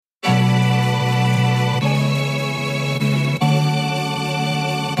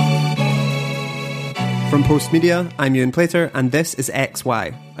From Post Media, I'm Ewan Plater, and this is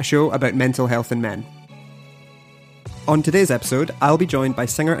XY, a show about mental health in men. On today's episode, I'll be joined by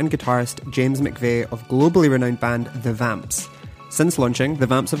singer and guitarist James McVeigh of globally renowned band The Vamps. Since launching, The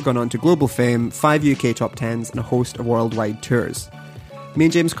Vamps have gone on to global fame, 5 UK top 10s, and a host of worldwide tours. Me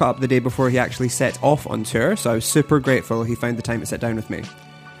and James caught up the day before he actually set off on tour, so I was super grateful he found the time to sit down with me.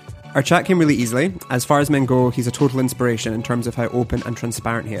 Our chat came really easily. As far as men go, he's a total inspiration in terms of how open and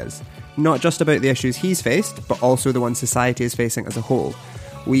transparent he is. Not just about the issues he's faced, but also the ones society is facing as a whole.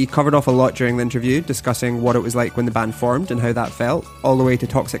 We covered off a lot during the interview, discussing what it was like when the band formed and how that felt, all the way to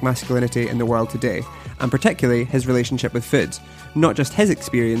toxic masculinity in the world today, and particularly his relationship with food. Not just his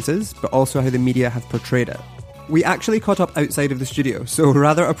experiences, but also how the media have portrayed it. We actually caught up outside of the studio, so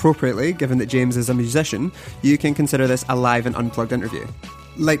rather appropriately, given that James is a musician, you can consider this a live and unplugged interview.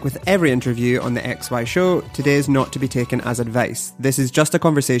 Like with every interview on the XY show, today is not to be taken as advice. This is just a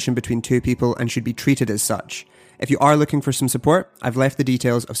conversation between two people and should be treated as such. If you are looking for some support, I've left the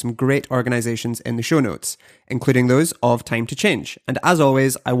details of some great organisations in the show notes, including those of Time to Change. And as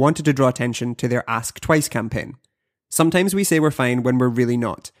always, I wanted to draw attention to their Ask Twice campaign. Sometimes we say we're fine when we're really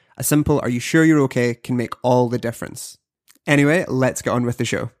not. A simple "are you sure you're okay" can make all the difference. Anyway, let's get on with the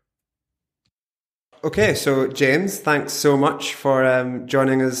show. Okay, so James, thanks so much for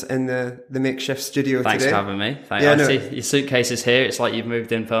joining us in the makeshift studio Thanks today. for having me. I see your suitcase is here. It's like you've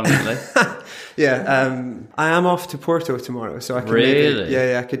moved in permanently. I am off to Porto tomorrow, so I can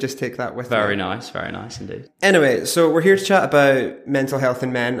Really? I could just take that with me. Very nice indeed. Anyway, so we're here to chat about mental health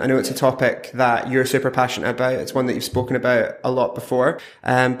in men. I know it's a topic that you're super passionate about. It's one that you've spoken about a lot before.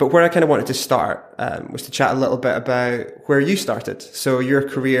 But where I kind of wanted to start was to chat a little bit about where you started. So your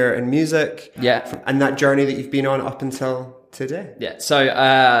career in music. Yeah. And that journey that you've been on up until today. Yeah. So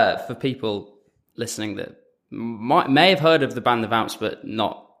for people listening that may have heard of the band The Vamps, but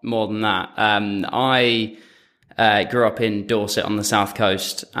not more than that, I grew up in Dorset on the south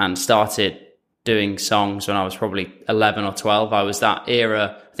coast and started doing songs when I was probably 11 or 12. I was that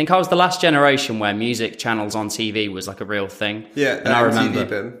era. I think I was the last generation where music channels on TV was like a real thing. Yeah, and I remember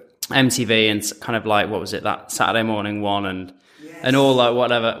boom. MTV and kind of like, what was it, that Saturday morning one and all like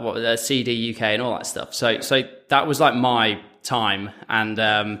whatever, CD UK and all that stuff. So that was like my time. And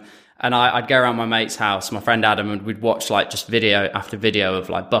I'd go around my mate's house, my friend Adam, and we'd watch like just video after video of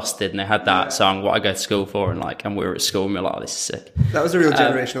like Busted, and they had that song, What I Go to School For, and we were at school and we were like, oh, this is sick. That was a real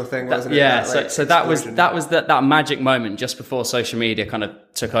generational thing, wasn't it? Yeah, so that was that magic moment just before social media kind of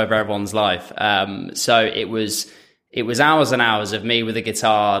took over everyone's life. So it was hours and hours of me with a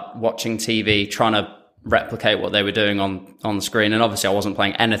guitar, watching TV, trying to replicate what they were doing on the screen. And obviously I wasn't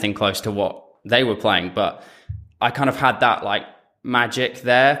playing anything close to what they were playing, but I kind of had that like magic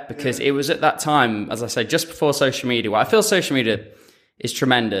there because it was at that time, as I say, just before social media. Well, I feel social media is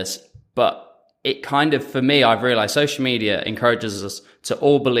tremendous, but it kind of, for me, I've realized social media encourages us to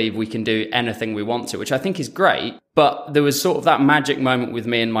all believe we can do anything we want to, which I think is great. But there was sort of that magic moment with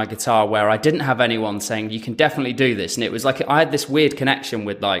me and my guitar where I didn't have anyone saying, you can definitely do this. And it was like, I had this weird connection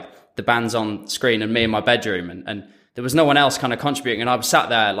with like the bands on screen and me in my bedroom, and there was no one else kind of contributing. And I was sat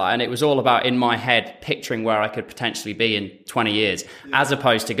there like, and it was all about in my head picturing where I could potentially be in 20 years, as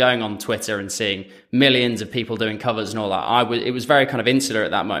opposed to going on Twitter and seeing millions of people doing covers and all that. It was very kind of insular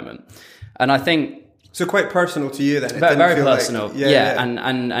at that moment. And I think, so quite personal to you then. Very personal. Like,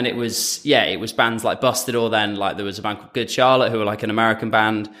 And it was bands like Busted, or then like there was a band called Good Charlotte who were like an American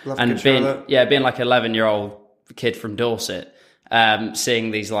band. Love and Good Charlotte. being like an 11-year-old kid from Dorset,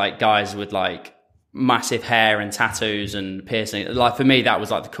 seeing these like guys with like massive hair and tattoos and piercing. Like for me, that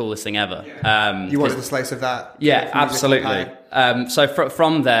was like the coolest thing ever. You wanted a slice of that. Yeah, absolutely. So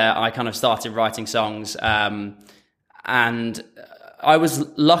from there, I kind of started writing songs, and I was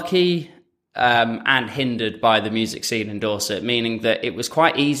lucky and hindered by the music scene in Dorset, meaning that it was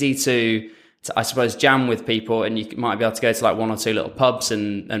quite easy to I suppose jam with people, and you might be able to go to like one or two little pubs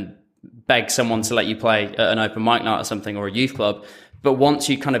and beg someone to let you play at an open mic night or something, or a youth club. But once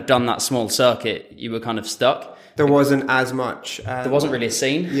you kind of done that small circuit, you were kind of stuck. There wasn't as much. There wasn't really a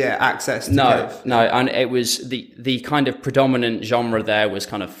scene. Yeah, access to No, and it was the kind of predominant genre there was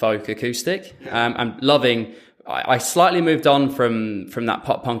kind of folk acoustic. I'm loving. I slightly moved on from that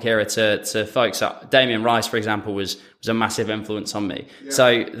pop punk era to folk. So Damien Rice, for example, was a massive influence on me. Yeah.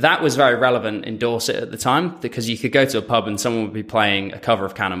 So that was very relevant in Dorset at the time, because you could go to a pub and someone would be playing a cover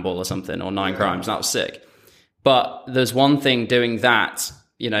of Cannonball or something, or Nine Crimes, and that was sick. But there's one thing doing that,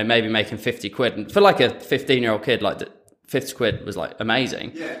 maybe making 50 quid. And for like a 15-year-old kid, like 50 quid was like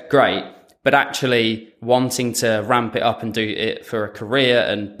amazing. Yeah. Great. But actually wanting to ramp it up and do it for a career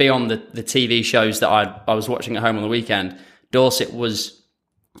and be on the TV shows that I was watching at home on the weekend, Dorset was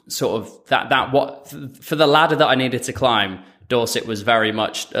sort of that what for the ladder that I needed to climb, Dorset was very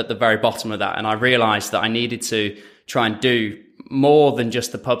much at the very bottom of that. And I realized that I needed to try and do more than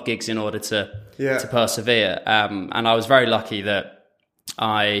just the pub gigs in order to persevere. And I was very lucky that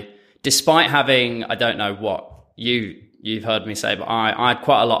despite having, I don't know what you've heard me say, but I had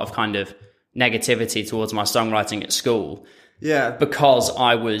quite a lot of kind of negativity towards my songwriting at school. Yeah. Because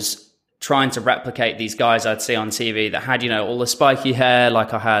I was trying to replicate these guys I'd see on TV that had, all the spiky hair.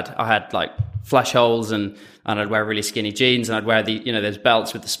 Like I had like flash holes and I'd wear really skinny jeans and I'd wear those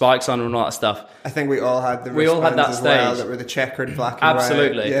belts with the spikes on and all that stuff. I think we all had that as stage well, that were the checkered black and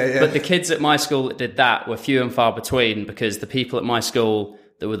absolutely. white. Yeah. But the kids at my school that did that were few and far between, because the people at my school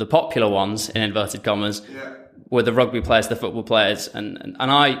that were the popular ones, in inverted commas, were the rugby players, the football players, and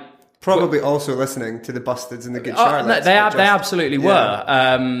I probably also listening to the Bustards and the Good Charlottes. They absolutely were.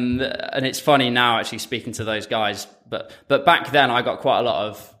 And it's funny now actually speaking to those guys, but back then I got quite a lot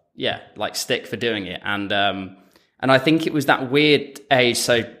of stick for doing it, and I think it was that weird age.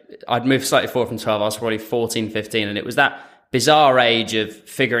 So I'd moved slightly forward from 12. I was probably 14, 15, and it was that bizarre age of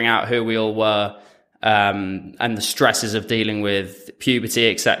figuring out who we all were, and the stresses of dealing with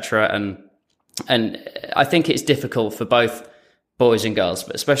puberty, etc. And I think it's difficult for both boys and girls,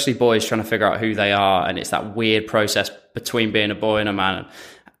 but especially boys trying to figure out who they are. And it's that weird process between being a boy and a man.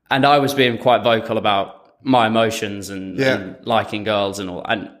 And I was being quite vocal about my emotions and liking girls and all.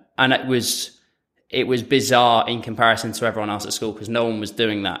 And it was bizarre in comparison to everyone else at school, because no one was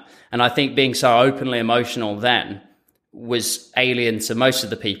doing that. And I think being so openly emotional then was alien to most of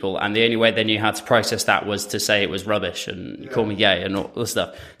the people, and the only way they knew how to process that was to say it was rubbish and call me gay and all this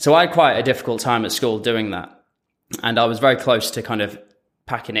stuff. So I had quite a difficult time at school doing that, and I was very close to kind of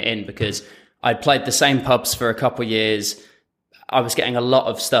packing it in, because I'd played the same pubs for a couple of years. I was getting a lot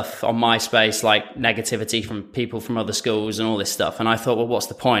of stuff on MySpace, like negativity from people from other schools and all this stuff, and I thought, well, what's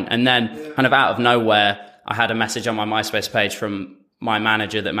the point? And then kind of out of nowhere, I had a message on my MySpace page from my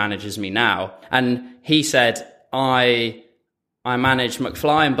manager that manages me now, and he said, I managed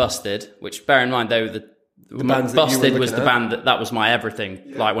McFly and Busted, which, bear in mind, they were the Busted was the band that was my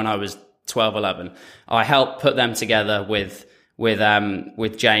everything. Like when I was 12, 11, I helped put them together with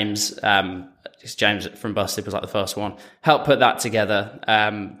James. James from Busted was like the first one. Helped put that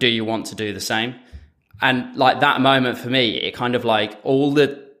together. Do you want to do the same? And like that moment for me, it kind of like all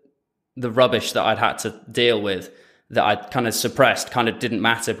the rubbish that I'd had to deal with, that I'd kind of suppressed, kind of didn't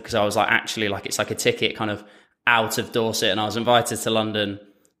matter, because I was like, actually, like it's like a ticket kind of out of Dorset, and I was invited to London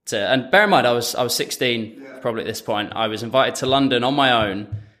and bear in mind I was 16 probably at this point. I was invited to London on my own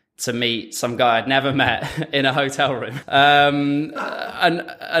to meet some guy I'd never met in a hotel room, and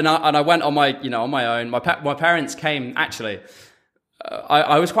I went on my on my own. My parents came actually.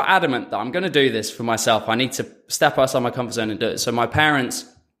 I was quite adamant that I'm going to do this for myself. I need to step outside my comfort zone and do it. So my parents,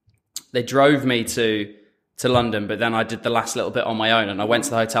 they drove me to London, but then I did the last little bit on my own, and I went to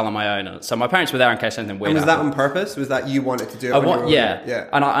the hotel on my own. So my parents were there in case anything weird happened. And was that on purpose? Was that you wanted to do it?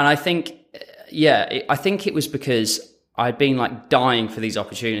 And I think, I think it was because I'd been like dying for this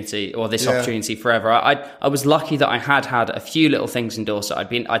opportunity forever. I was lucky that I had a few little things in Dorset.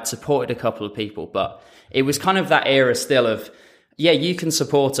 I'd supported a couple of people, but it was kind of that era still of, you can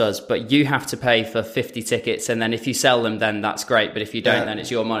support us, but you have to pay for 50 tickets. And then if you sell them, then that's great. But if you don't, then it's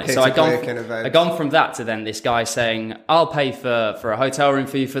your money. So I'd gone from that to then this guy saying, I'll pay for a hotel room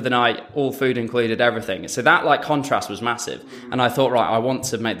for you for the night, all food included, everything. So that like contrast was massive. And I thought, right, I want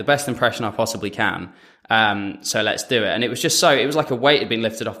to make the best impression I possibly can. So let's do it. And it was just it was like a weight had been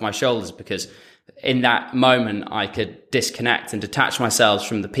lifted off my shoulders, because in that moment I could disconnect and detach myself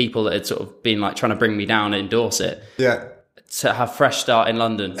from the people that had sort of been like trying to bring me down in Dorset. Yeah. To have fresh start in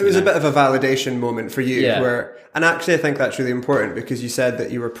London. It was a bit of a validation moment for you, and actually I think that's really important, because you said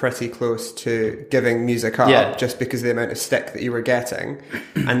that you were pretty close to giving music up just because of the amount of stick that you were getting,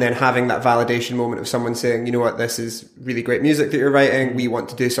 and then having that validation moment of someone saying, you know what, this is really great music that you're writing, we want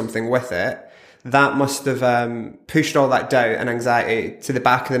to do something with it. That must have pushed all that doubt and anxiety to the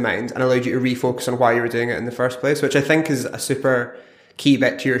back of the mind and allowed you to refocus on why you were doing it in the first place, which I think is a super key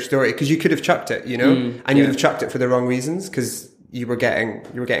bit to your story, because you could have chucked it, and you would have chucked it for the wrong reasons, because you were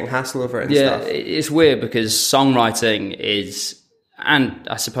getting hassle over it and stuff. It's weird, because songwriting is, and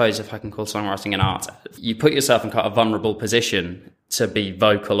I suppose if I can call songwriting an art, you put yourself in quite a vulnerable position to be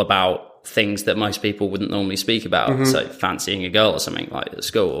vocal about things that most people wouldn't normally speak about. So fancying a girl or something like at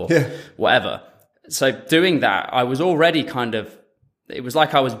school or whatever. So doing that, I was already it was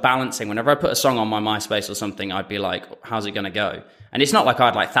like I was balancing. Whenever I put a song on my MySpace or something, I'd be like, how's it going to go? And it's not like I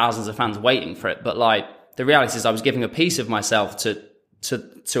had like thousands of fans waiting for it, but like the reality is I was giving a piece of myself to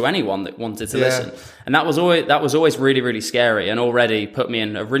to anyone that wanted to listen. And that was always really, really scary, and already put me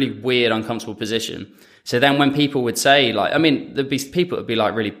in a really weird, uncomfortable position. So then when people would say, like, I mean, there'd be people that would be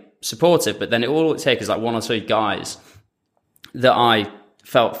like really supportive, but then all it would take is like one or two guys that I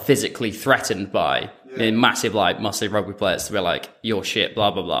felt physically threatened by, massive, like, muscly rugby players, to be like, you're shit,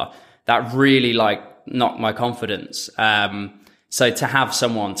 blah, blah, blah. That really, like, knocked my confidence. So to have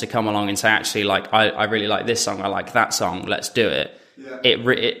someone to come along and say, actually, like, I really like this song, I like that song, let's do it.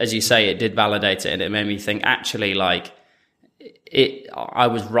 It, as you say, it did validate it, and it made me think, actually, like, I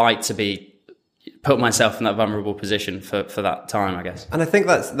was right to put myself in that vulnerable position for that time, I guess. And I think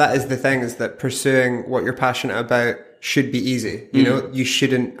that is the thing, is that pursuing what you're passionate about should be easy. You know, you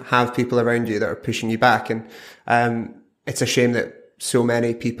shouldn't have people around you that are pushing you back. And it's a shame that so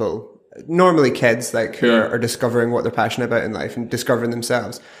many people, normally kids, like, who are discovering what they're passionate about in life and discovering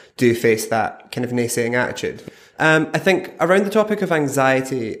themselves, do face that kind of naysaying attitude. I think around the topic of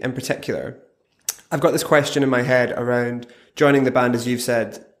anxiety in particular, I've got this question in my head around joining the band, as you've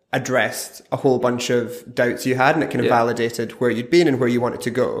said, addressed a whole bunch of doubts you had, and it kind of validated where you'd been and where you wanted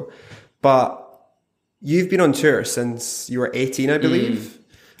to go. But you've been on tour since you were 18, I believe,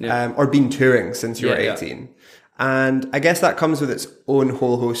 or been touring since you were 18. And I guess that comes with its own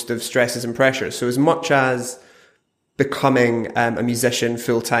whole host of stresses and pressures. So as much as becoming a musician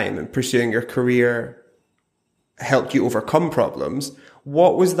full-time and pursuing your career helped you overcome problems,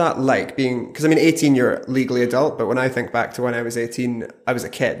 what was that like being, because I mean, 18, you're legally adult, but when I think back to when I was 18, I was a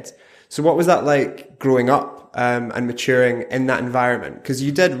kid. So what was that like growing up and maturing in that environment? Because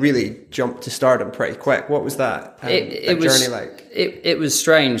you did really jump to stardom pretty quick. What was that, journey like? It was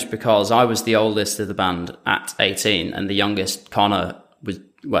strange, because I was the oldest of the band at 18, and the youngest, Connor, he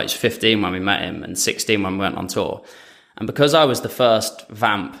was 15 when we met him and 16 when we went on tour. And because I was the first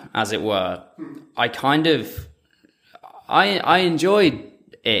vamp, as it were, I enjoyed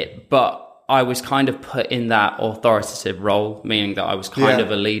it, but I was kind of put in that authoritative role, meaning that I was kind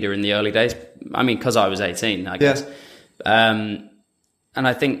of a leader in the early days. I mean, because I was 18, I guess. And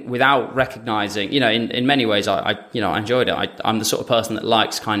I think without recognizing, in many ways, I enjoyed it. I'm the sort of person that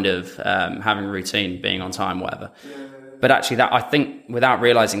likes kind of having a routine, being on time, whatever. But actually, that, I think, without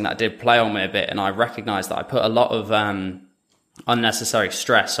realizing, that did play on me a bit, and I recognized that I put a lot of unnecessary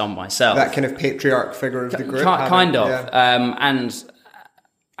stress on myself. That kind of patriarch figure of the group. Kind of.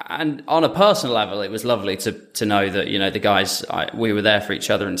 And on a personal level, it was lovely to know that, the guys, we were there for each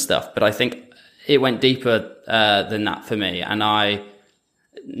other and stuff. But I think it went deeper than that for me. And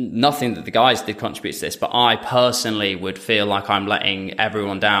nothing that the guys did contribute to this, but I personally would feel like I'm letting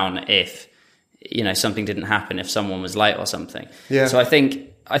everyone down if, something didn't happen, if someone was late or something. Yeah. So I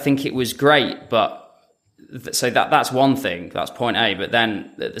think it was great, but so that's one thing, that's point A. But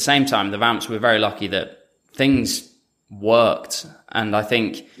then at the same time, the Vamps were very lucky that things worked. And I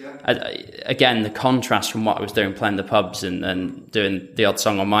think, again, the contrast from what I was doing, playing the pubs and doing the odd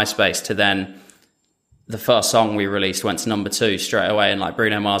song on MySpace, to then the first song we released went to number 2 straight away. And like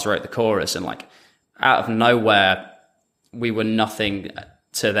Bruno Mars wrote the chorus, and like out of nowhere, we were nothing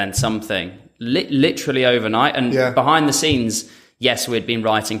to then something, literally overnight. And behind the scenes, yes, we'd been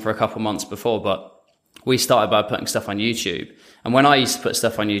writing for a couple months before, but we started by putting stuff on YouTube. And when I used to put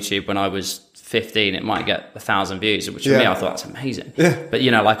stuff on YouTube when I was 15, it might get 1,000 views, which for me, I thought that's amazing. Yeah. But,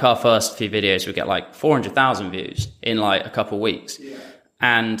 like our first few videos would get like 400,000 views in like a couple of weeks. Yeah.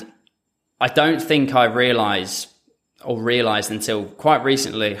 And I don't think I realized until quite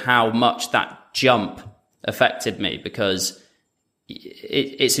recently how much that jump affected me, because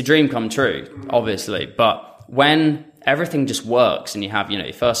it's a dream come true, obviously. But when everything just works and you have,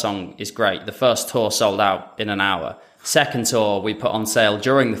 your first song is great. The first tour sold out in an hour. Second tour we put on sale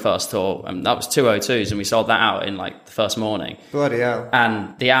during the first tour, and that was 202s, and we sold that out in like the first morning. Bloody hell.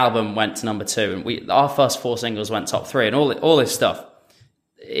 And the album went to number 2, and our first 4 singles went top 3, and all this stuff.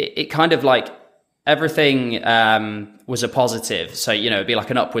 It kind of like everything was a positive. So, it'd be like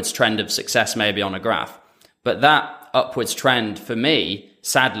an upwards trend of success maybe on a graph. But that upwards trend for me,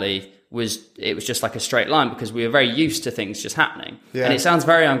 sadly, was just like a straight line, because we were very used to things just happening. Yeah. And it sounds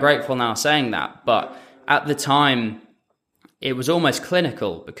very ungrateful now saying that, but at the time it was almost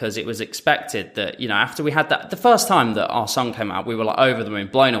clinical, because it was expected that, after we had that, the first time that our song came out, we were like over the moon,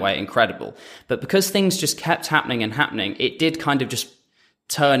 blown away, incredible. But because things just kept happening and happening, it did kind of just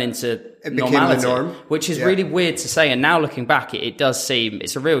turn into normality, the norm. Which is really weird to say. And now looking back, it does seem,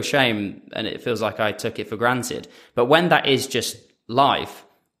 it's a real shame, and it feels like I took it for granted. But when that is just life,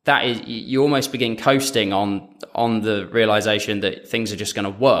 that is, you almost begin coasting on the realization that things are just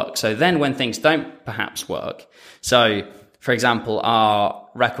going to work. So then when things don't perhaps work, so for example, our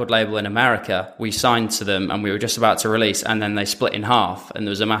record label in America, we signed to them and we were just about to release, and then they split in half, and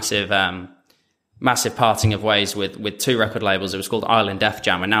there was a massive parting of ways with two record labels. It was called Island Def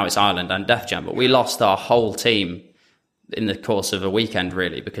Jam, and now it's Island and Def Jam. But we lost our whole team in the course of a weekend,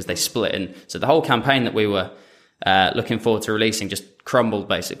 really, because they split. And so the whole campaign that we were looking forward to releasing just crumbled,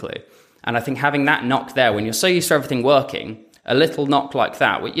 basically. And I think having that knock there, when you're so used to everything working, a little knock like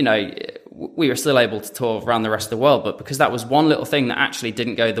that, we were still able to tour around the rest of the world. But because that was one little thing that actually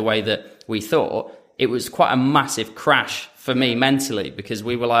didn't go the way that we thought, it was quite a massive crash for me mentally, because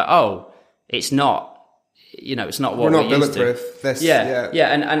we were like, oh, it's not what we're not used to. bulletproof.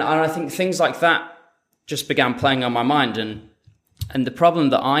 And I think things like that just began playing on my mind. And the problem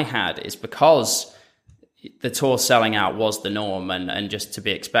that I had is because the tour selling out was the norm and just to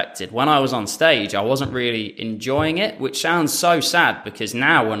be expected. When I was on stage, I wasn't really enjoying it, which sounds so sad, because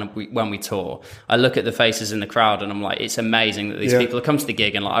now when we tour, I look at the faces in the crowd and I'm like, it's amazing that these people have come to the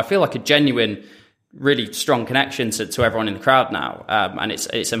gig, and like, I feel like a genuine, really strong connection to everyone in the crowd now. And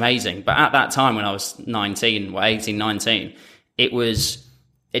it's amazing. But at that time, when I was 18, 19,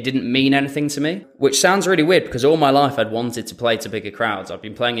 it didn't mean anything to me, which sounds really weird, because all my life I'd wanted to play to bigger crowds. I've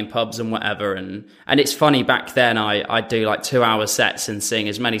been playing in pubs and whatever. And it's funny, back then I'd do like 2-hour sets and sing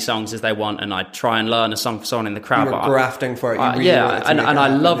as many songs as they want. And I'd try and learn a song for someone in the crowd. You were grafting for it. And I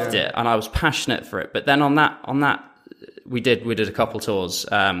loved it, and I was passionate for it. But then on that, we did a couple tours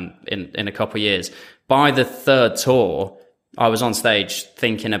in a couple of years. By the third tour, I was on stage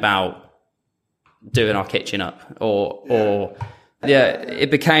thinking about doing Our Kitchen Up or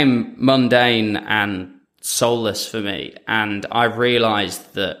it became mundane and soulless for me. And I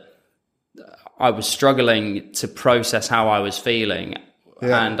realized that I was struggling to process how I was feeling.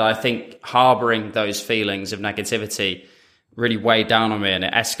 Yeah. And I think harboring those feelings of negativity really weighed down on me, and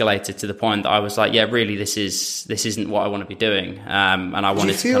it escalated to the point that I was like, yeah, really, this isn't what I want to be doing. And I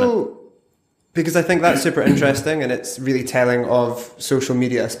wanted to because I think that's super interesting, and it's really telling of social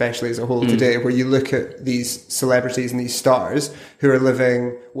media, especially as a whole today, where you look at these celebrities and these stars who are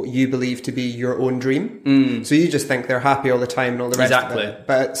living what you believe to be your own dream. So you just think they're happy all the time and all the rest of it.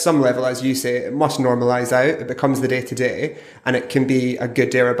 But at some level, as you say, it must normalize out. It becomes the day to day, and it can be a good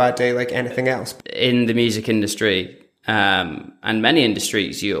day or a bad day like anything else. In the music industry, and many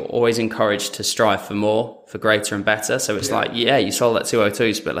industries, you're always encouraged to strive for more, for greater and better. So it's like, you sold at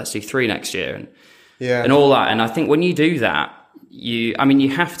 202s, but let's do 3 next year, and all that. And I think when you do that, you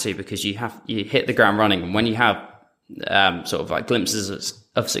have to, because you hit the ground running. And when you have sort of like glimpses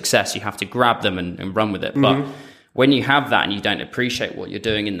of success, you have to grab them and run with it. But when you have that and you don't appreciate what you're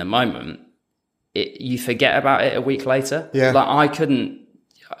doing in the moment, you forget about it a week later. Like I couldn't.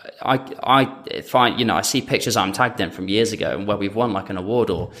 I find, I see pictures I'm tagged in from years ago and where we've won like an award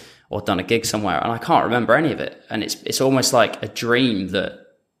or done a gig somewhere, and I can't remember any of it. And it's almost like a dream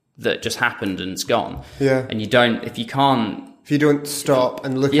that just happened and it's gone. Yeah. And if you don't stop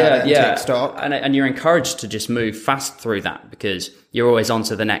and look at it and take stock. And you're encouraged to just move fast through that, because you're always on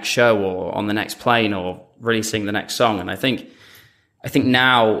to the next show or on the next plane or releasing the next song. And I think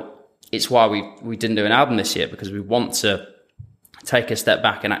now it's why we didn't do an album this year, because we want to take a step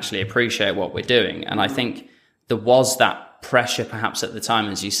back and actually appreciate what we're doing. And I think there was that pressure perhaps at the time,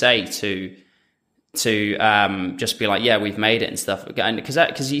 as you say, to just be like, we've made it and stuff. And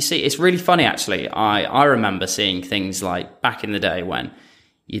because you see, it's really funny actually. I remember seeing things like back in the day when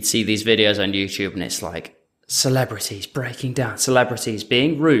you'd see these videos on YouTube and it's like celebrities breaking down, celebrities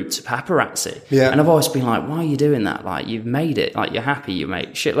being rude to paparazzi. Yeah. And I've always been like, why are you doing that? Like, you've made it, like you're happy, you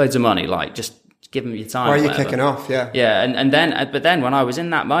make shitloads of money, like just give them your time. Why are you kicking off? And then when I was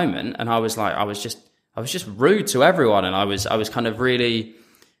in that moment, and I was just rude to everyone, and I was kind of really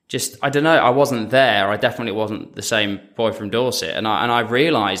just, I don't know, I wasn't there. I definitely wasn't the same boy from Dorset, and I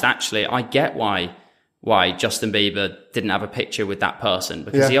realized actually I get why Justin Bieber didn't have a picture with that person,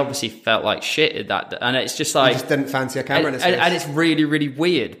 because he obviously felt like shit at that, and it's just like, he just didn't fancy a camera in his face. And it's really, really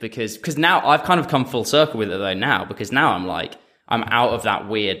weird, because now I've kind of come full circle with it though now, because now I'm out of that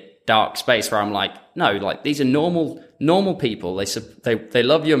weird dark space where I'm like, no, like these are normal people. They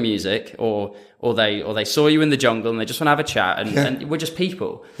love your music, or they saw you in the jungle and they just want to have a chat, and we're just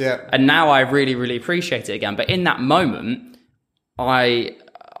people. Yeah. And now I really, really appreciate it again. But in that moment, I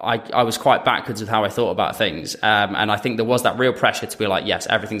was quite backwards with how I thought about things. And I think there was that real pressure to be like, yes,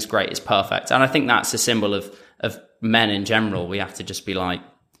 everything's great, it's perfect. And I think that's a symbol of men in general. We have to just be like,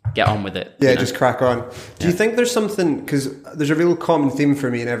 get on with it. Yeah, just crack on. Do you think there's something, because there's a real common theme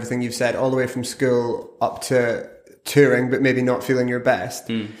for me in everything you've said, all the way from school up to touring, but maybe not feeling your best,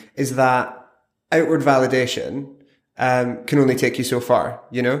 is that outward validation can only take you so far,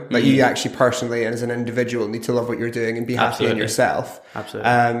 you know? Like you actually personally and as an individual need to love what you're doing and be happy in yourself.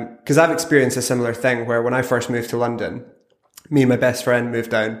 Absolutely. Because I've experienced a similar thing where when I first moved to London, me and my best friend moved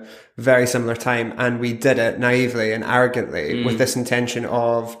down very similar time, and we did it naively and arrogantly with this intention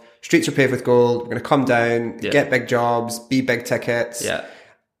of streets are paved with gold, we're going to come down, get big jobs, be big tickets. Yeah.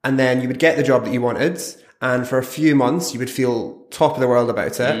 And then you would get the job that you wanted, and for a few months you would feel top of the world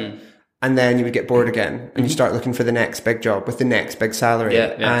about it. And then you would get bored again and you start looking for the next big job with the next big salary.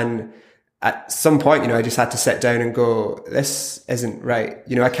 And at some point, you know, I just had to sit down and go, this isn't right.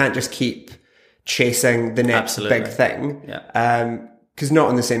 You know, I can't just keep chasing the next big thing. Cause not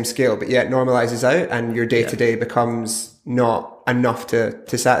on the same scale, but it normalizes out and your day to day becomes not enough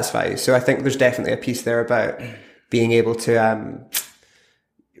to satisfy you. So I think there's definitely a piece there about being able to,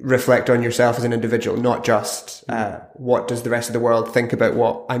 reflect on yourself as an individual, not just what does the rest of the world think about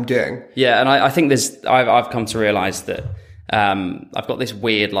what I'm doing. Yeah, and I think I've come to realize that I've got this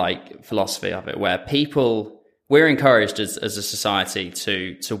weird like philosophy of it where we're encouraged as a society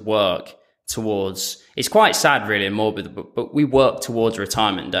to work towards, it's quite sad really and morbid, but we work towards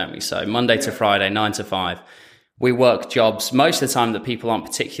retirement, don't we? So Monday to Friday, 9 to 5, we work jobs most of the time that people aren't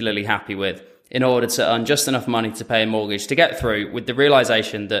particularly happy with, in order to earn just enough money to pay a mortgage to get through, with the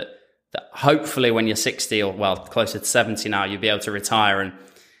realization that hopefully when you're 60 or closer to 70 now, you'll be able to retire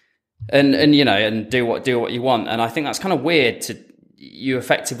and you know, and do what you want. And I think that's kind of weird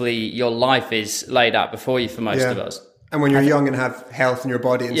your life is laid out before you for most of us. And when you're young and have health in your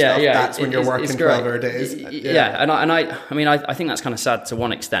body and stuff, that's when you're working 12-hour days. And I think that's kind of sad to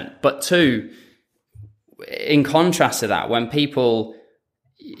one extent. But two, in contrast to that, when people,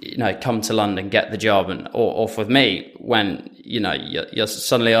 you know, come to London, get the job, or for me, when, you know, you're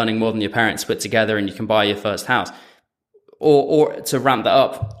suddenly earning more than your parents put together and you can buy your first house, or to ramp that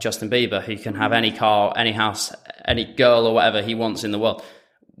up, Justin Bieber, who can have any car, any house, any girl or whatever he wants in the world.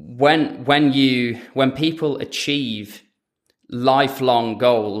 When people achieve lifelong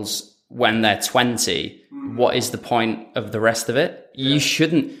goals when they're 20, what is the point of the rest of it? You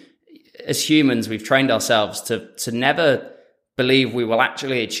shouldn't, as humans, we've trained ourselves to never believe we will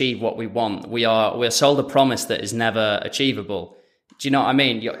actually achieve what we want. We're sold a promise that is never achievable. Do you know what I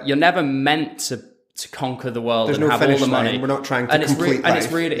mean? You're never meant to conquer the world. There's and have all the money. We're not trying to complete life. And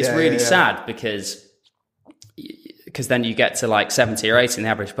it's really sad because then you get to like 70 or 80 and the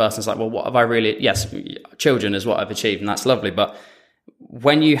average person's like, well, what have I really, yes, children is what I've achieved and that's lovely. But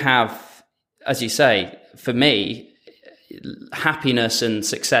when you have, as you say, for me, happiness and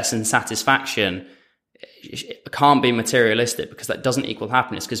success and satisfaction can't be materialistic, because that doesn't equal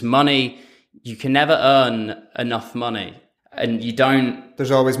happiness. Because money, you can never earn enough money, and you don't. There's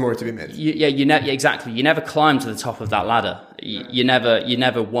always more to be made. Exactly. You never climb to the top of that ladder. You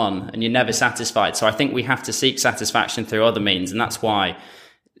never won, and you're never satisfied. So I think we have to seek satisfaction through other means, and that's why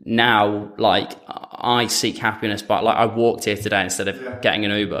now, like, I seek happiness. But like, I walked here today instead of getting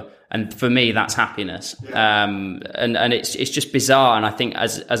an Uber, and for me, that's happiness. And it's just bizarre. And I think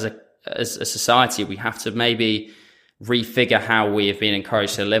as a society, we have to maybe refigure how we have been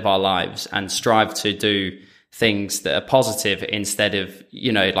encouraged to live our lives and strive to do things that are positive, instead of,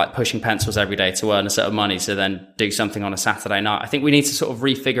 you know, like pushing pencils every day to earn a certain money to then do something on a Saturday night. I think we need to sort of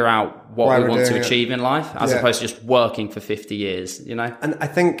refigure out what we want to achieve in life, as opposed to just working for 50 years, you know? And I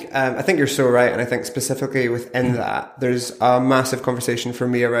think you're so right. And I think specifically within that, there's a massive conversation for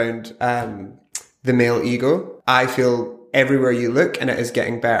me around the male ego. I feel everywhere you look, and it is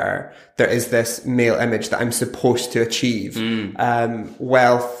getting better, there is this male image that I'm supposed to achieve.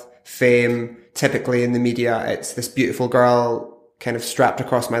 Wealth, fame, typically in the media, it's this beautiful girl kind of strapped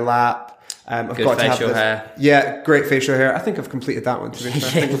across my lap. I've Good got to have facial this, hair. Yeah, great facial hair. I think I've completed that one, to be fair.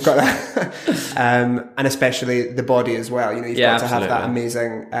 I think we've got that. And especially the body as well. You know, you've got to have that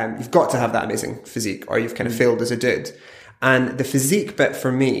amazing, you've got to have that amazing physique, or you've kind of failed as a dude. And the physique bit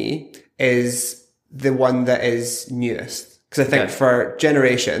for me is the one that is newest. Because I think for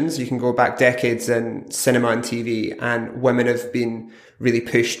generations, you can go back decades in cinema and TV, and women have been really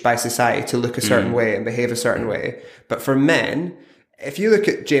pushed by society to look a certain way and behave a certain way. But for men, if you look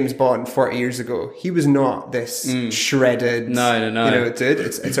at James Bond 40 years ago, he was not this shredded, you know, dude.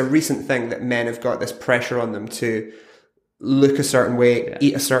 It's a recent thing that men have got this pressure on them to look a certain way,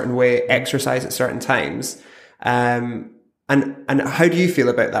 eat a certain way, exercise at certain times. And how do you feel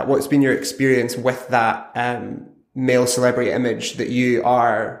about that? What's been your experience with that male celebrity image that you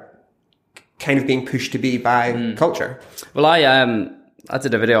are kind of being pushed to be by culture? Well, I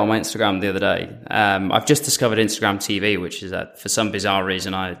did a video on my Instagram the other day. I've just discovered Instagram TV, which is for some bizarre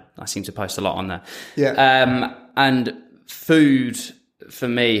reason I seem to post a lot on there. Yeah. And food for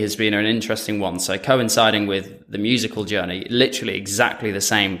me has been an interesting one. So coinciding with the musical journey, literally exactly the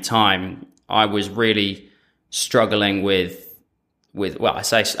same time, I was really struggling with, well, I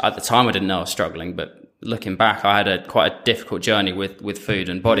say at the time I didn't know I was struggling, but looking back, I had quite a difficult journey with food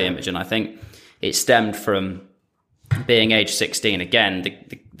and body image. And I think it stemmed from being age 16. Again,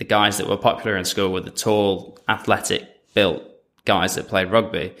 the guys that were popular in school were the tall, athletic built guys that played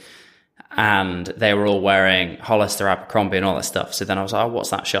rugby. And they were all wearing Hollister, Abercrombie and all that stuff. So then I was like, oh, what's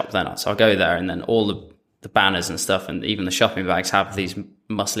that shop then? So I'll go there, and then all the banners and stuff and even the shopping bags have these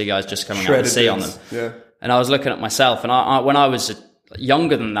muscly guys just coming out of the sea on them. Yeah. And I was looking at myself, and I when I was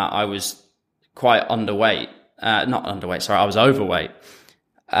younger than that, I was quite underweight. Not underweight, sorry, I was overweight.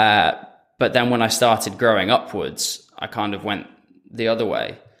 But then when I started growing upwards, I kind of went the other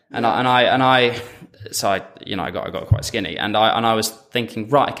way. And I got quite skinny, and I was thinking,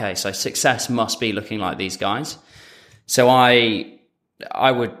 right, okay, so success must be looking like these guys. So I'd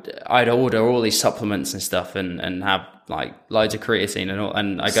order all these supplements and stuff, and have like loads of creatine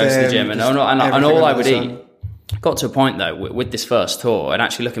and I go to the gym and all I would eat. Got to a point though with this first tour, and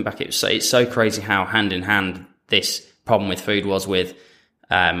actually looking back, it's so crazy how hand in hand this problem with food was with,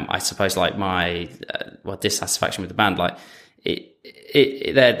 I suppose, like my dissatisfaction with the band, like.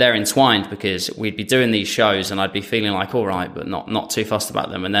 They're entwined, because we'd be doing these shows and I'd be feeling like all right, but not too fussed about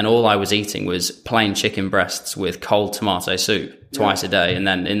them. And then all I was eating was plain chicken breasts with cold tomato soup twice a day. And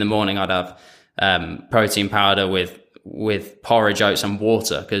then in the morning I'd have protein powder with porridge, oats and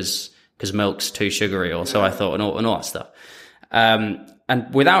water because milk's too sugary, or so I thought, and all that stuff.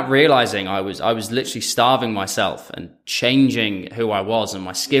 And without realizing, I was literally starving myself and changing who I was, and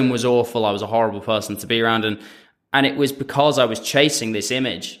my skin was awful. I was a horrible person to be around, and it was because I was chasing this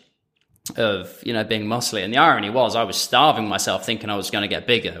image of, being muscly. And the irony was I was starving myself thinking I was going to get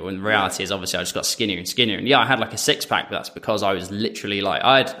bigger, when the reality is obviously I just got skinnier and skinnier. And I had like a six pack, but that's because I was literally like,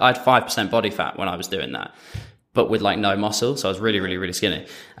 I had 5% body fat when I was doing that, but with like no muscle. So I was really, really, really skinny.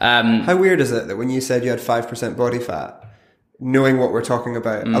 How weird is it that when you said you had 5% body fat, knowing what we're talking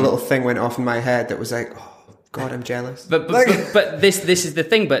about, a little thing went off in my head that was like, oh, God, I'm jealous. But this is the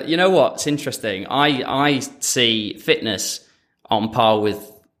thing. But you know what's interesting? I see fitness on par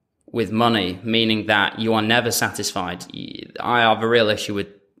with money, meaning that you are never satisfied. I have a real issue with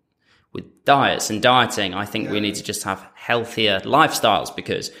diets and dieting. I think we need to just have healthier lifestyles,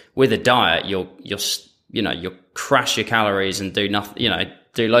 because with a diet, you'll crash your calories and do nothing.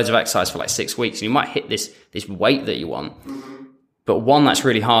 Do loads of exercise for like 6 weeks, and you might hit this weight that you want. But one that's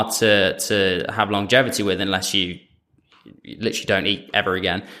really hard to have longevity with, unless you literally don't eat ever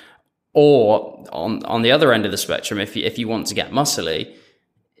again. Or on the other end of the spectrum, if you want to get muscly,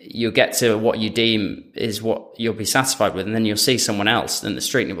 you'll get to what you deem is what you'll be satisfied with, and then you'll see someone else in the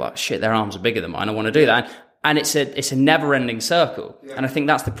street and you'll be like, shit, their arms are bigger than mine, I want to do that. And it's a never-ending circle. Yeah. And I think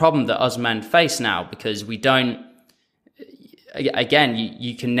that's the problem that us men face now, because we don't. Again,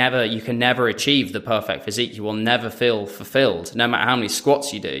 you can never achieve the perfect physique. You will never feel fulfilled, no matter how many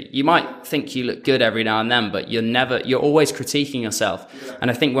squats you do. You might think you look good every now and then, but you're always critiquing yourself. Yeah. And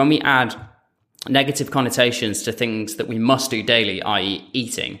I think when we add negative connotations to things that we must do daily, i.e.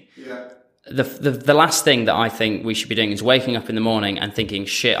 eating, the last thing that I think we should be doing is waking up in the morning and thinking,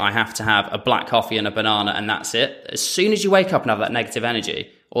 shit, I have to have a black coffee and a banana and that's it. As soon as you wake up and have that negative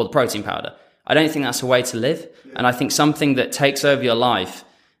energy, or the protein powder, I don't think that's a way to live. And I think something that takes over your life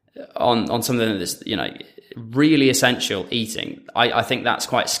on something that's, really essential, eating, I think that's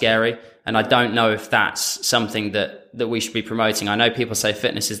quite scary. And I don't know if that's something that we should be promoting. I know people say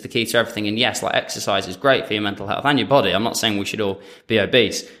fitness is the key to everything. And yes, like exercise is great for your mental health and your body. I'm not saying we should all be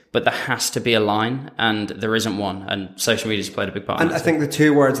obese, but there has to be a line, and there isn't one. And social media's played a big part in that. And I think the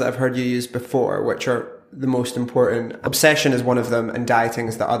two words that I've heard you use before, which are the most important, obsession is one of them and dieting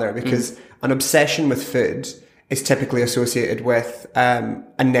is the other, because an obsession with food is typically associated with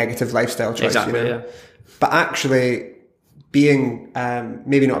a negative lifestyle choice. Exactly, yeah. But actually being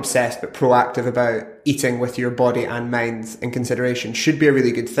maybe not obsessed, but proactive about eating with your body and mind in consideration should be a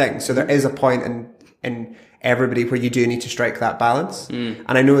really good thing. So there is a point in everybody where you do need to strike that balance. And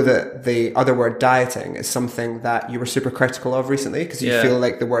I know that the other word, dieting, is something that you were super critical of recently, because you feel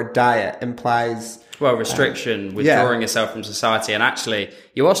like the word diet implies restriction, withdrawing yourself from society. And actually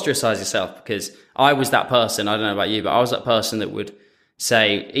you ostracize yourself, because I was that person, I don't know about you, but I was that person that would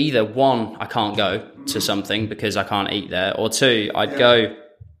say either one, I can't go to something because I can't eat there, or two, I'd go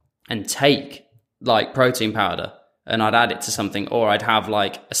and take like protein powder and I'd add it to something, or I'd have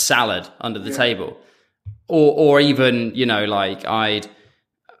like a salad under the table, or even, like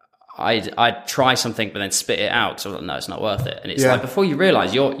I'd try something but then spit it out because I was like, no, it's not worth it. And it's Yeah. like, before you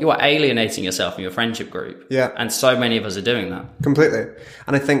realise you're alienating yourself from your friendship group. Yeah. And so many of us are doing that. Completely.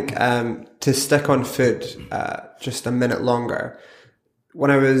 And I think to stick on food just a minute longer,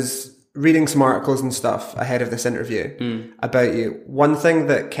 when I was reading some articles and stuff ahead of this interview about you, one thing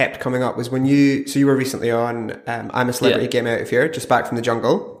that kept coming up was when you were recently on I'm a Celebrity, Get Me Out of Here, just back from the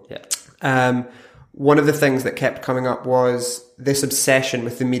jungle. Yeah. One of the things that kept coming up was this obsession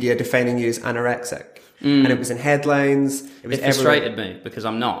with the media defining you as anorexic. And it was in headlines. It frustrated me because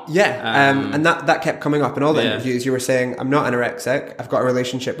I'm not. Yeah. And that kept coming up in all the Yeah. interviews. You were saying, I'm not anorexic. I've got a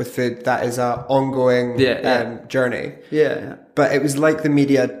relationship with food that is a ongoing journey. Yeah. But it was like the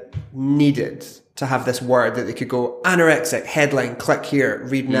media needed to have this word that they could go, anorexic, headline, click here,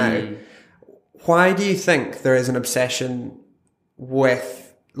 read now. Why do you think there is an obsession with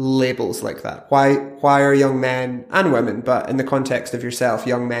labels like that? Why are young men and women, but in the context of yourself,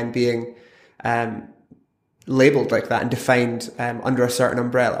 young men being labelled like that and defined under a certain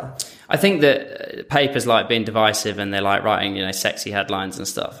umbrella? I think that papers like being divisive and they're like writing, sexy headlines and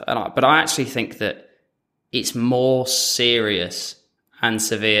stuff. But I actually think that it's more serious and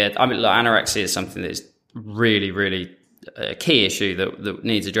severe. I mean, look, anorexia is something that's really, really a key issue that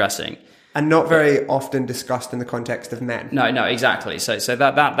needs addressing. And not very often discussed in the context of men. No, exactly. So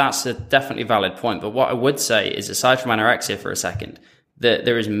that's a definitely valid point. But what I would say is, aside from anorexia for a second, that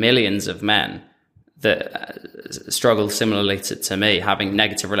there is millions of men that struggle similarly to me, having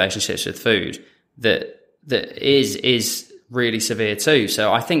negative relationships with food, that is really severe too.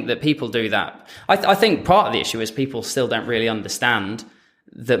 So I think that people do that. I think part of the issue is people still don't really understand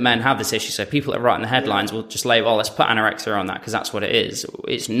that men have this issue. So people that write in the headlines will just label, let's put anorexia on that because that's what it is.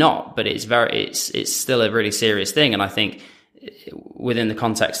 It's not, but it's still a really serious thing. And I think within the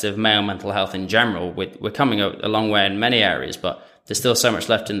context of male mental health in general, we're coming a long way in many areas, but there's still so much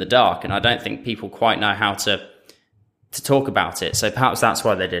left in the dark. And I don't think people quite know how to talk about it. So perhaps that's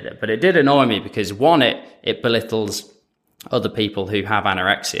why they did it. But it did annoy me because, one, it belittles other people who have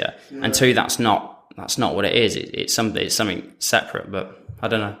anorexia. Yeah. And two, that's not what it is. It's something separate, but I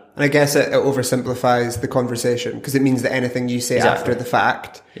don't know. And I guess it oversimplifies the conversation because it means that anything you say after the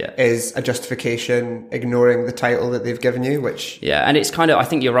fact is a justification, ignoring the title that they've given you, which... Yeah, and it's kind of, I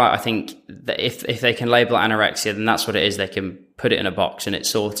think you're right. I think that if they can label it anorexia, then that's what it is. They can put it in a box and it's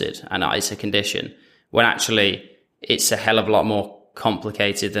sorted and it's a condition, when actually it's a hell of a lot more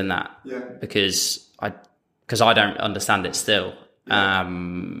complicated than that. Yeah. Because I don't understand it still.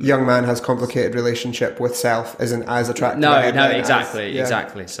 Young man has complicated relationship with self isn't as attractive. No,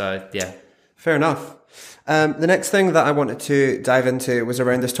 exactly. So yeah, fair enough. The next thing that I wanted to dive into was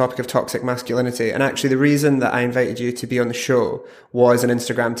around this topic of toxic masculinity, and actually the reason that I invited you to be on the show was an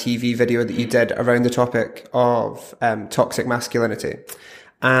Instagram TV video that you did around the topic of toxic masculinity.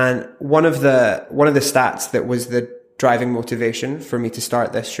 And one of the stats that was the driving motivation for me to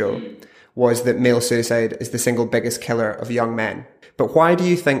start this show was that male suicide is the single biggest killer of young men. But why do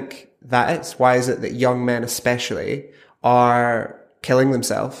you think that is? Why is it that young men especially are killing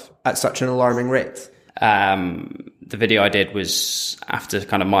themselves at such an alarming rate? The video I did was after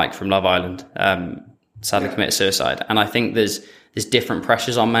kind of Mike from Love Island sadly committed suicide. And I think there's different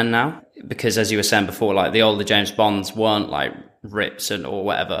pressures on men now, because as you were saying before, like the older James Bonds weren't like rips or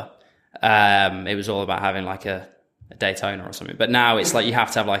whatever. It was all about having like a Daytona or something. But now it's like you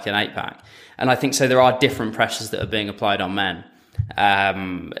have to have like an 8-pack. And I think so there are different pressures that are being applied on men.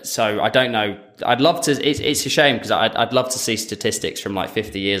 So I don't know. I'd love to, it's a shame because I'd love to see statistics from like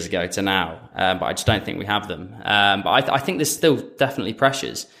 50 years ago to now. But I just don't think we have them. But I think there's still definitely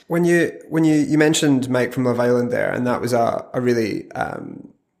pressures. When you mentioned Mike from Love Island there, and that was a really,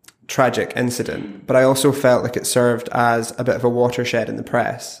 tragic incident, but I also felt like it served as a bit of a watershed in the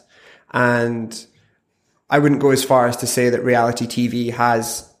press. And I wouldn't go as far as to say that reality TV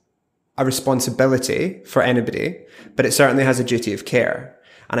has a responsibility for anybody, but it certainly has a duty of care.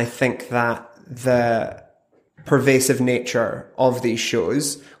 And I think that the pervasive nature of these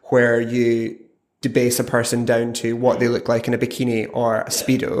shows, where you debase a person down to what they look like in a bikini or a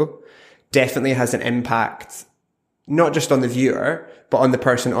Speedo, definitely has an impact, not just on the viewer, but on the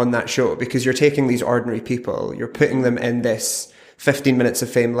person on that show, because you're taking these ordinary people, you're putting them in this 15 minutes of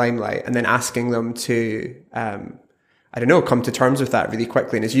fame limelight and then asking them to, come to terms with that really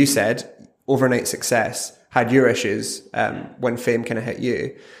quickly. And as you said, overnight success had your issues when fame kind of hit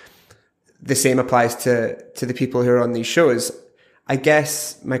you. The same applies to the people who are on these shows. I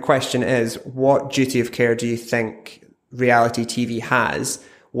guess my question is, what duty of care do you think reality TV has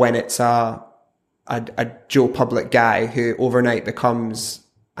when it's a Joe Public guy who overnight becomes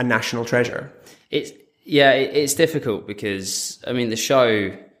a national treasure? It's difficult because, I mean, the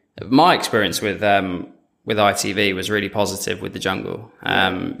show My experience with ITV was really positive with The Jungle.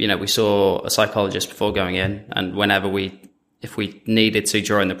 We saw a psychologist before going in, and if we needed to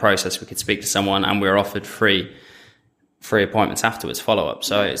during the process, we could speak to someone, and we were offered free appointments afterwards, follow-up.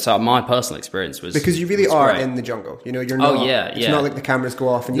 So my personal experience was... Because you really are great. In the jungle. You're not... Oh, yeah. It's not like the cameras go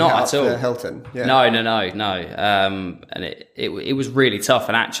off and you not hit up the Hilton. Yeah. No. And it was really tough.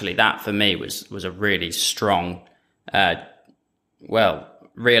 And actually that for me was a really strong,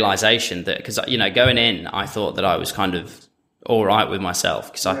 realization that... Because, going in, I thought that I was kind of all right with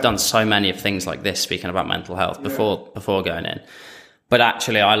myself because I've done so many of things like this, speaking about mental health before going in. But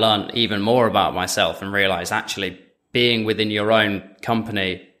actually I learned even more about myself and realized actually... being within your own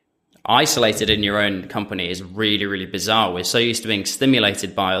company, isolated in your own company is really, really bizarre. We're so used to being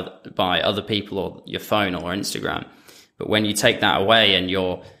stimulated by other people or your phone or Instagram. But when you take that away and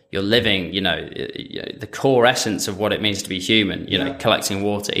you're living, the core essence of what it means to be human, collecting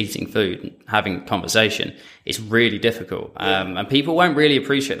water, eating food, and having conversation, it's really difficult. And people won't really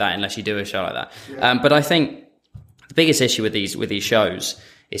appreciate that unless you do a show like that. But I think the biggest issue with these shows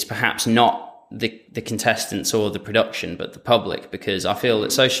is perhaps not the contestants or the production, but the public, because I feel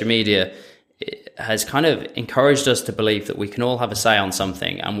that social media has kind of encouraged us to believe that we can all have a say on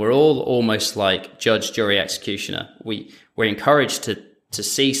something, and we're all almost like judge, jury, executioner. We're encouraged to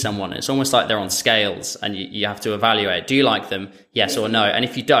see someone. It's almost like they're on scales, and you have to evaluate. Do you like them? Yes or no? And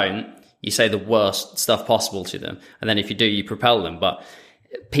if you don't, you say the worst stuff possible to them, and then if you do, you propel them. But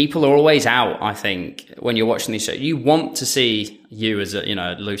people are always out, I think, when you're watching these shows. You want to see you as a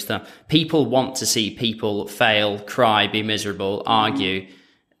loose term. People want to see people fail, cry, be miserable, argue.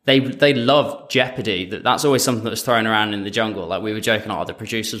 They love Jeopardy. That's always something that's thrown around in The Jungle. Like we were joking, the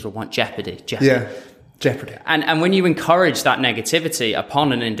producers would want Jeopardy. Yeah, Jeopardy. And when you encourage that negativity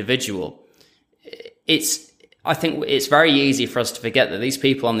upon an individual, I think it's very easy for us to forget that these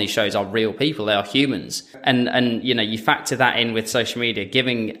people on these shows are real people. They are humans. And you factor that in with social media,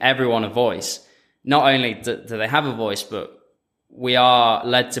 giving everyone a voice. Not only do they have a voice, but we are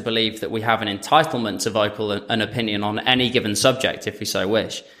led to believe that we have an entitlement to vocal an opinion on any given subject, if we so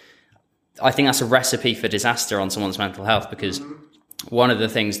wish. I think that's a recipe for disaster on someone's mental health, because one of the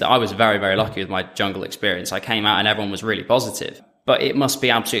things that I was very, very lucky with my Jungle experience, I came out and everyone was really positive. But it must be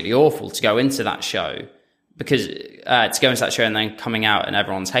absolutely awful to go into that show, because to go into that show and then coming out and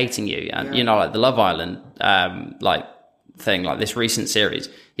everyone's hating you, and like the Love Island thing, like this recent series,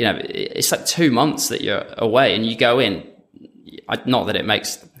 it's like 2 months that you're away, and you go in. Not that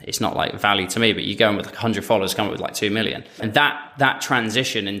it's not like value to me, but you go in with like 100 followers, come up with like 2 million, and that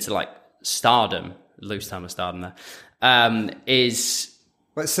transition into like stardom, loose term of stardom there, is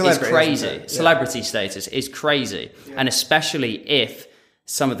crazy. Celebrity status is crazy, and especially if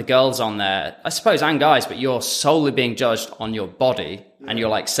some of the girls on there, I suppose, and guys, but you're solely being judged on your body and your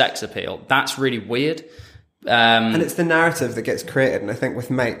like sex appeal. That's really weird. And it's the narrative that gets created. And I think with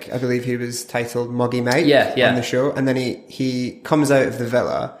Mike, I believe he was titled Muggy Mike on the show. And then he comes out of the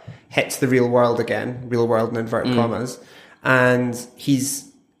villa, hits the real world again, real world in inverted commas. And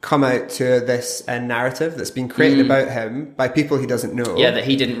he's come out to this narrative that's been created about him by people he doesn't know. Yeah, that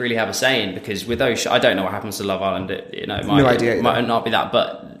he didn't really have a say in, because with those I don't know what happens to Love Island. It might not be that,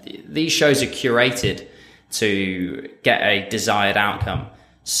 but these shows are curated to get a desired outcome.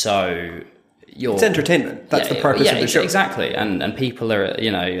 So it's entertainment. That's the purpose of the show. Exactly. And people are,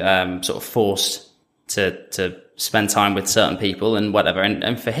 sort of forced to spend time with certain people and whatever.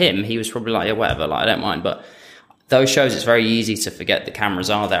 And for him, he was probably like, yeah, whatever, like I don't mind. But those shows, it's very easy to forget the cameras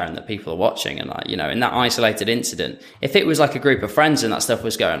are there and that people are watching. And like, in that isolated incident, if it was like a group of friends and that stuff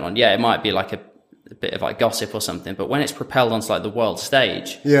was going on, it might be like a bit of like gossip or something. But when it's propelled onto like the world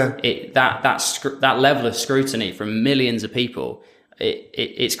stage, that level of scrutiny from millions of people,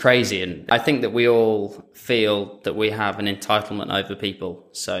 it's crazy. And I think that we all feel that we have an entitlement over people.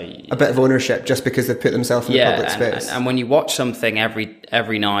 So a bit of ownership just because they've put themselves in the public space. And when you watch something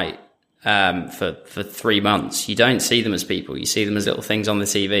every night for 3 months, you don't see them as people. You see them as little things on the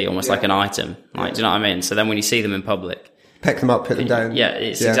TV, almost like an item. Like, do you know what I mean? So then when you see them in public, pick them up, put them down. Yeah,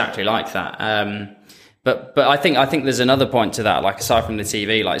 it's exactly like that. But I think there's another point to that. Like aside from the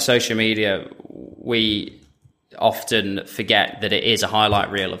TV, like social media, we often forget that it is a highlight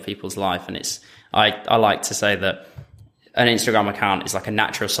reel of people's life, and I like to say that an Instagram account is like a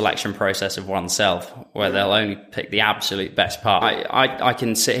natural selection process of oneself, where they'll only pick the absolute best part. I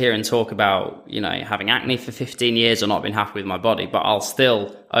can sit here and talk about having acne for 15 years or not being happy with my body, but I'll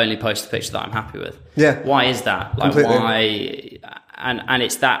still only post a picture that I'm happy with. Why is that? Like completely. Why? And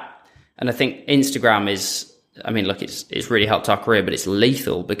it's that. And I think Instagram is, it's really helped our career, but it's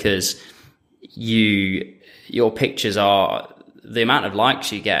lethal because your pictures are the amount of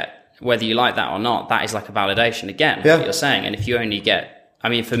likes you get, whether you like that or not, that is like a validation again, what you're saying. And if you only get, I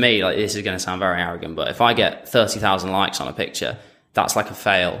mean, for me, like, this is going to sound very arrogant, but if I get 30,000 likes on a picture, that's like a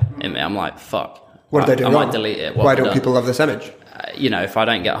fail in me. I'm like, fuck. What did I do wrong? Might delete it. Why don't people love this image? If I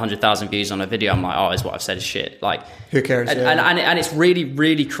don't get 100,000 views on a video, I'm like, oh, is what I've said is shit. Like, who cares? And it's really,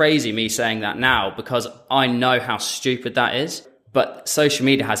 really crazy me saying that now, because I know how stupid that is. But social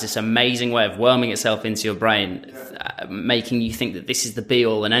media has this amazing way of worming itself into your brain, making you think that this is the be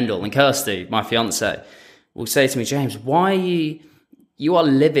all and end all. And Kirsty, my fiance, will say to me, James, why are you are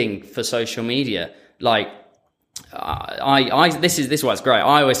living for social media? Like, this is why it's great.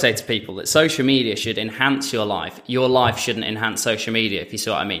 I always say to people that social media should enhance your life. Your life shouldn't enhance social media, if you see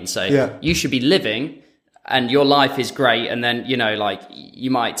what I mean. So you should be living, and your life is great. And then, like,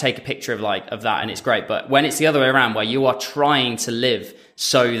 you might take a picture of that and it's great. But when it's the other way around, where you are trying to live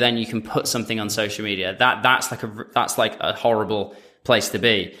so then you can put something on social media, that's like a horrible place to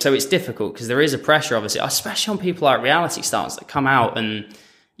be. So it's difficult because there is a pressure, obviously, especially on people like reality stars that come out and,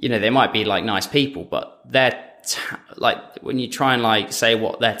 they might be like nice people, but they're like, when you try and like say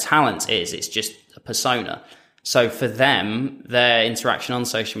what their talent is, it's just a persona. So for them, their interaction on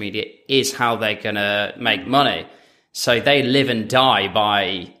social media is how they're going to make money. So they live and die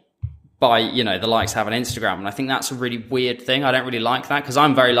by the likes have on Instagram. And I think that's a really weird thing. I don't really like that, because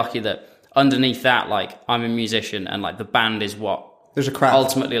I'm very lucky that underneath that, like, I'm a musician, and like the band is what there's a craft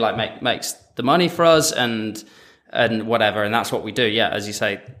ultimately like makes the money for us and whatever. And that's what we do. Yeah. As you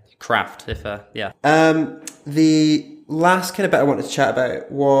say, craft. The last kind of bit I wanted to chat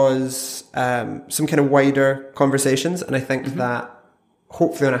about was some kind of wider conversations, and I think that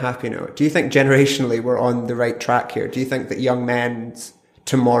hopefully on a happy note, do you think generationally we're on the right track here? Do you think that young men's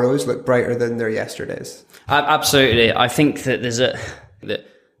tomorrows look brighter than their yesterdays? Absolutely. I think that that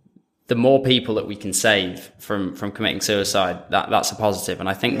the more people that we can save from committing suicide, that's a positive. And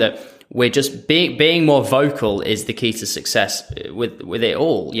I think that we're just being more vocal is the key to success with it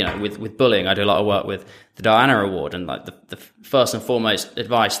all. With bullying, I do a lot of work with the Diana Award, and like the first and foremost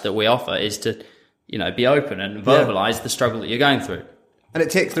advice that we offer is to, be open and verbalize the struggle that you're going through. And it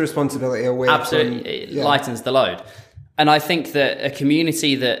takes the responsibility away. Absolutely. It lightens the load. And I think that a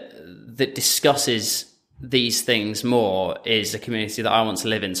community that discusses these things more is a community that I want to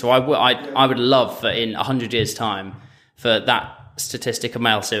live in. So I would love for in 100 years' time for that statistic of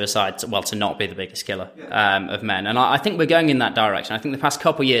male suicide to not be the biggest killer of men. And I think we're going in that direction. I think the past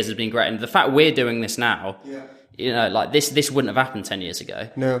couple of years has been great. And the fact we're doing this now, like this wouldn't have happened 10 years ago.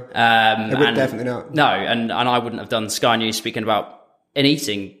 No, it would definitely not. No, and I wouldn't have done Sky News speaking about an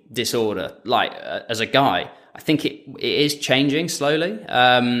eating disorder, like as a guy. I think it is changing slowly.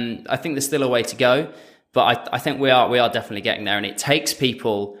 I think there's still a way to go, but I think we are definitely getting there. And it takes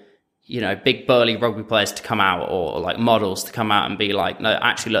people, big burly rugby players to come out, or like models to come out and be like, no,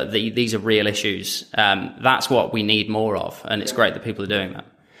 actually, look, these are real issues. That's what we need more of. And it's great that people are doing that.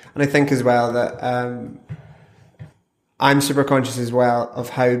 And I think as well that I'm super conscious as well of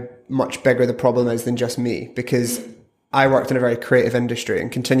how much bigger the problem is than just me, because I worked in a very creative industry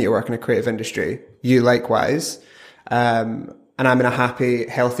and continue to work in a creative industry. You likewise. And I'm in a happy,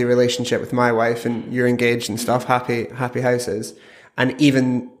 healthy relationship with my wife, and you're engaged and stuff, happy houses. And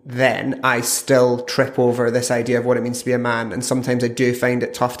even then, I still trip over this idea of what it means to be a man. And sometimes I do find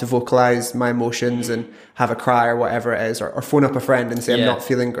it tough to vocalize my emotions and have a cry or whatever it is, or phone up a friend and say, I'm not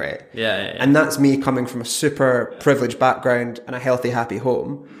feeling great. Yeah. And that's me coming from a super privileged background and a healthy, happy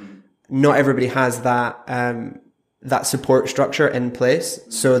home. Not everybody has that support structure in place.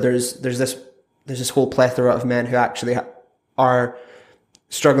 So there's this whole plethora of men who actually are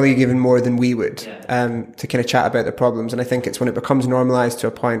struggling even more than we would to kind of chat about their problems. And I think it's when it becomes normalized to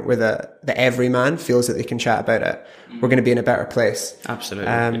a point where the everyman feels that they can chat about it, we're going to be in a better place.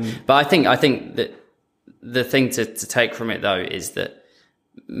 Absolutely. But I think that the thing to take from it though is that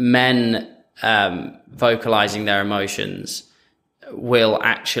men vocalizing their emotions will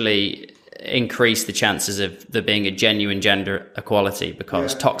actually increase the chances of there being a genuine gender equality,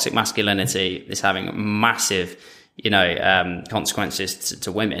 because toxic masculinity is having massive consequences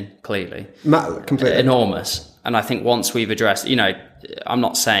to women, clearly. Completely. Enormous. And I think once we've addressed, I'm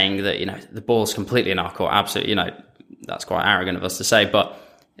not saying that, the ball's completely in our court. Absolutely, that's quite arrogant of us to say, but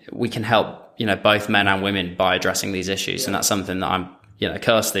we can help, both men and women by addressing these issues. And that's something that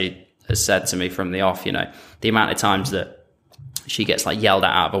Kirsty has said to me from the off, the amount of times that she gets like yelled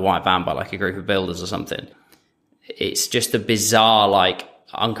at out of a white van by like a group of builders or something. It's just a bizarre, like,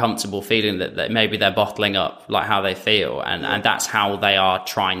 uncomfortable feeling that maybe they're bottling up like how they feel, and that's how they are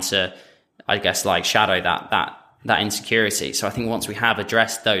trying to, I guess, like shadow that that insecurity. So I think once we have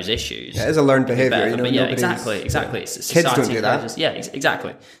addressed those issues, it is a learned behaviour. You know, yeah, exactly. It's kids don't do that. Yeah,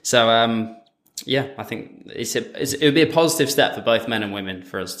 exactly. So yeah, I think it would be a positive step for both men and women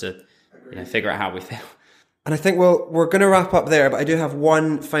for us to figure out how we feel. And I think we're going to wrap up there, but I do have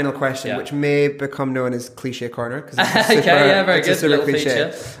one final question, which may become known as Cliche Corner. Cause it's very good. Super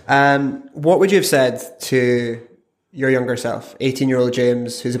cliche. What would you have said to your younger self, 18-year-old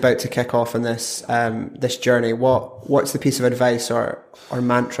James, who's about to kick off on this this journey? What's the piece of advice or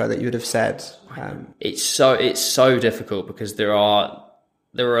mantra that you would have said? It's so difficult because there are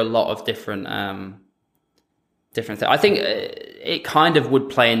a lot of different things. I think it kind of would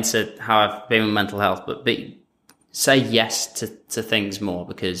play into how I've been with mental health, but say yes to things more,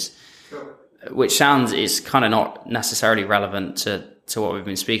 because which sounds is kind of not necessarily relevant to what we've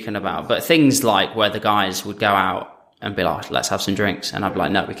been speaking about, but things like where the guys would go out and be like, let's have some drinks, and I'd be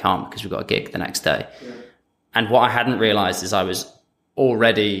like, no, we can't because we've got a gig the next day. Yeah. And what I hadn't realized is I was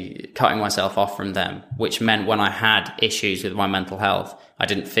already cutting myself off from them, which meant when I had issues with my mental health, I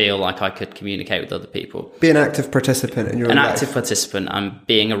didn't feel like I could communicate with other people. Be an active participant in your life. An active participant, and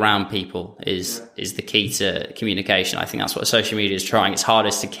being around people is the key to communication. I think that's what social media is trying. It's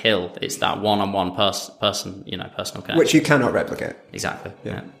hardest to kill. It's that one-on-one personal connection. Which you cannot replicate. Exactly.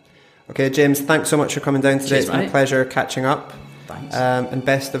 Yeah. Okay, James, thanks so much for coming down today. Cheers, it's been a pleasure catching up. Thanks. And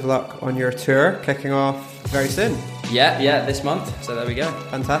best of luck on your tour, kicking off very soon. Yeah, this month. So there we go.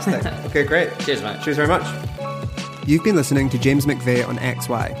 Fantastic. Okay, great. Cheers, mate. Cheers very much. You've been listening to James McVeigh on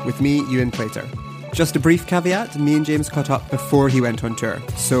XY with me, Ewan Plater. Just a brief caveat, me and James caught up before he went on tour.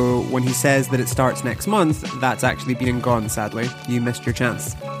 So when he says that it starts next month, that's actually been and gone, sadly. You missed your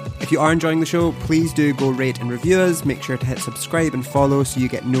chance. If you are enjoying the show, please do go rate and review us. Make sure to hit subscribe and follow so you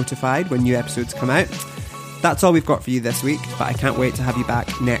get notified when new episodes come out. That's all we've got for you this week, but I can't wait to have you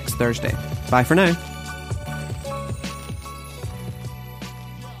back next Thursday. Bye for now.